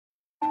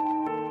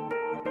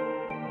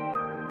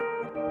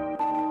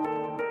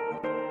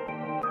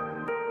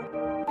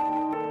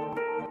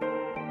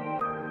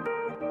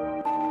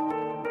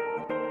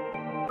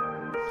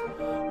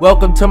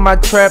Welcome to my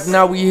trap,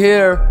 now we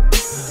here.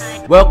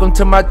 Welcome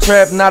to my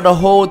trap, now the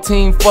whole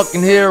team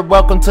fucking here.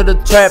 Welcome to the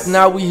trap,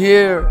 now we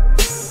here.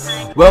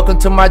 Welcome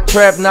to my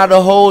trap, now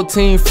the whole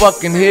team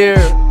fucking here.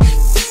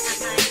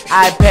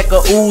 I pack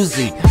a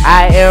Uzi,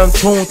 I am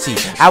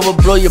Litunechi. I will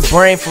blow your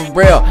brain for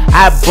real.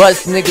 I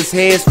bust niggas'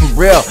 heads for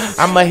real.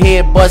 I'm a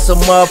head buster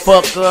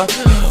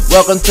motherfucker.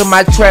 Welcome to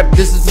my trap,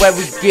 this is where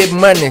we get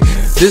money.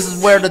 This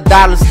is where the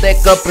dollars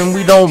stack up and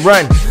we don't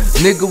run.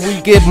 Nigga, we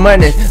get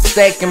money,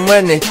 stacking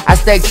money. I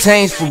stack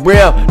change for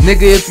real.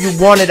 Nigga, if you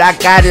want it, I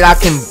got it. I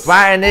can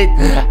find it,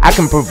 I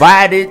can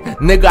provide it.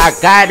 Nigga, I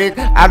got it.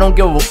 I don't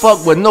give a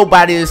fuck what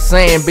nobody is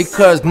saying,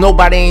 because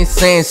nobody ain't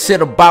saying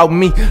shit about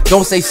me.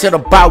 Don't say shit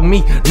about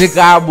me. Nigga,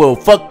 I will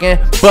fucking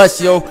bust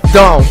your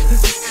dome.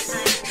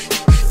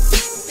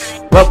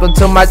 Welcome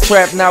to my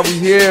trap, now we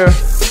here.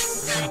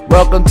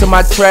 Welcome to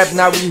my trap,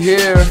 now we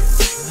here.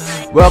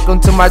 Welcome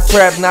to my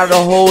trap, now the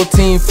whole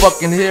team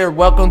fucking here.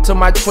 Welcome to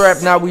my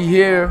trap, now we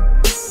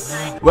here.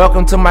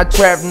 Welcome to my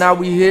trap, now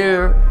we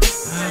here.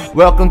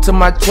 Welcome to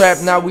my trap,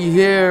 now we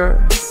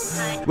here.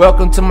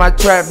 Welcome to my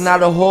trap, now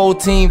the whole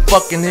team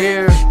fucking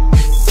here.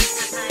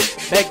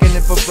 Back in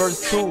it for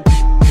verse 2.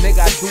 Nigga,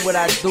 I do what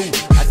I do.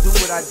 I do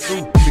what I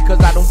do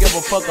because I don't give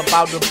a fuck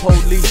about the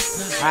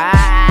police.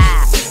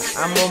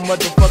 I'm a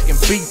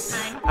motherfucking beast.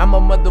 I'm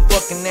a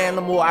motherfucking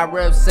animal, I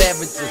rap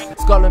savages.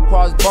 Skull and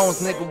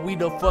crossbones, nigga, we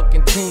the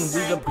fucking team.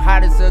 We the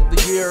hottest of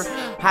the year,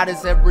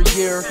 hottest every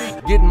year.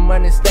 Getting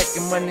money,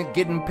 stacking money,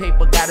 getting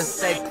paper, gotta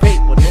stack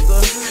paper,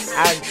 nigga.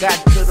 I got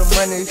to the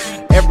money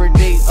every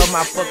day of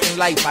my fucking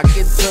life. I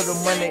get to the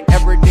money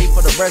every day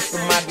for the rest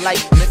of my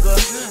life,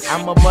 nigga.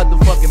 I'm a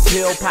motherfucking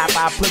pill pop,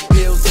 I put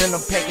pills in a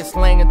packet,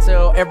 slang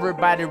until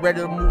everybody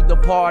ready to move the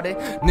party.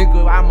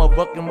 Nigga, I'm a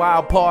fucking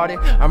wild party.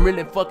 I'm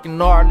really fucking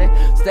gnarly.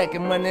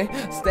 Stacking money,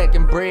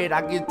 stacking bread.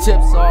 I get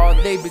tips all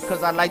day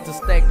because I like to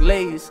stack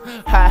lays.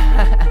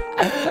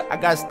 I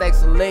got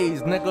stacks of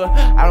lays, nigga.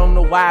 I don't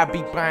know why I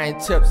be buying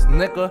chips,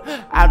 nigga.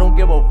 I don't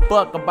give a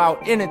fuck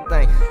about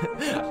anything.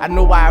 I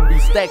know why I be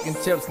stacking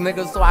chips,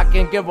 nigga, so I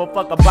can't give a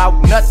fuck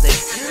about nothing.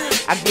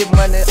 I get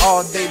money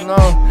all day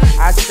long.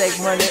 I stack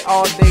money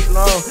all day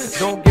long.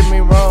 Don't get me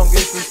wrong,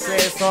 it's a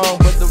sad song,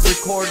 but the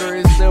recorder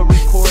is still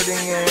recording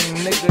and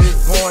nigga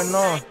it's going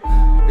on.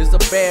 It's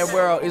a bad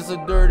world, it's a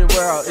dirty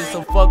world, it's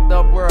a fucked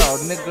up world.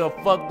 Nigga,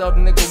 a fucked up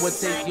nigga would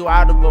take you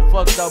out of a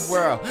fucked up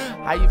world.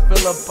 How you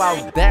feel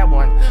about that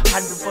one? How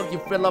the fuck you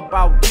feel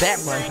about that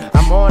one?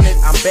 I'm on it,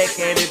 I'm back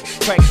at it,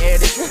 crack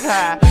at it.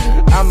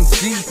 I'm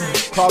G,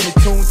 call me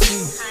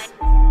Litunechi.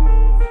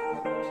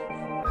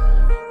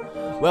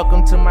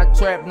 Welcome to my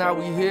trap, now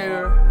we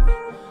here.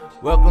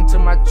 Welcome to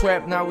my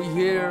trap, now we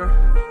here.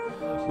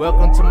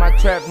 Welcome to my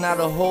trap, now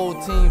the whole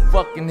team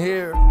fucking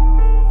here.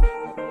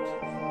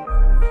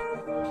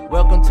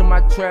 Welcome to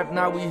my trap,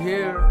 now we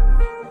here.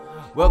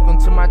 Welcome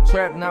to my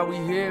trap, now we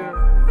here.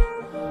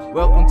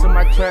 Welcome to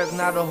my trap,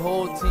 now the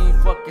whole team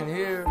fucking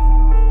here.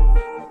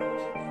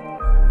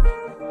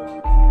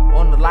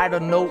 On the lighter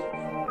note,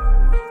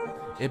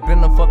 it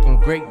been a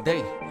fucking great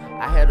day.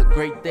 I had a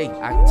great day.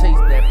 I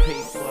taste that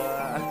paper.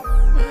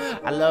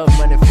 I love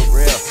money for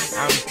real.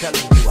 I'm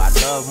telling you, I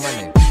love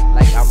money.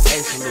 Like I'm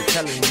actually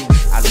telling you,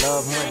 I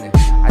love money.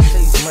 I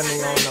taste money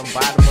on the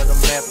bottom of the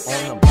map,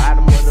 on the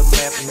bottom of the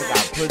map, nigga.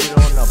 I put it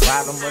on the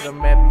bottom of the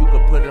map. You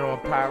could put it on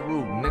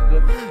Peru,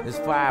 nigga. It's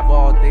 5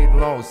 all day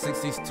long,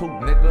 62,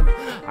 nigga.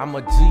 I'm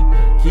a G,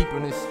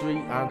 keeping it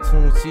street. I'm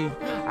Litunechi.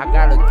 I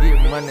gotta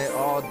get money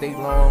all day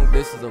long.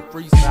 This is a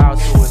freestyle,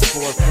 so it's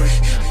for free.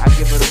 I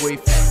give it away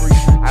for free.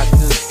 I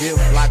just give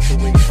blocks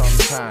away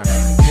sometimes.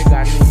 Nigga,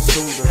 I need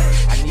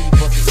shooters. I need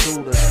fucking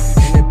shooters.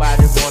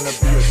 Anybody wanna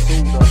be a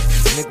shooter?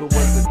 Nigga,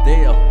 what's the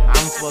deal?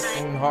 I'm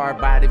fucking hard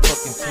body,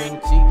 fucking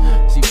Litunechi.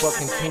 She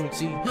fucking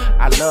Litunechi.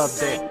 I love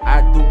that.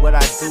 I do what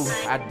I do.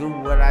 I do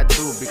what I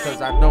do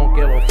because I don't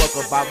give a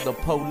fuck about the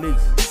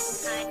police.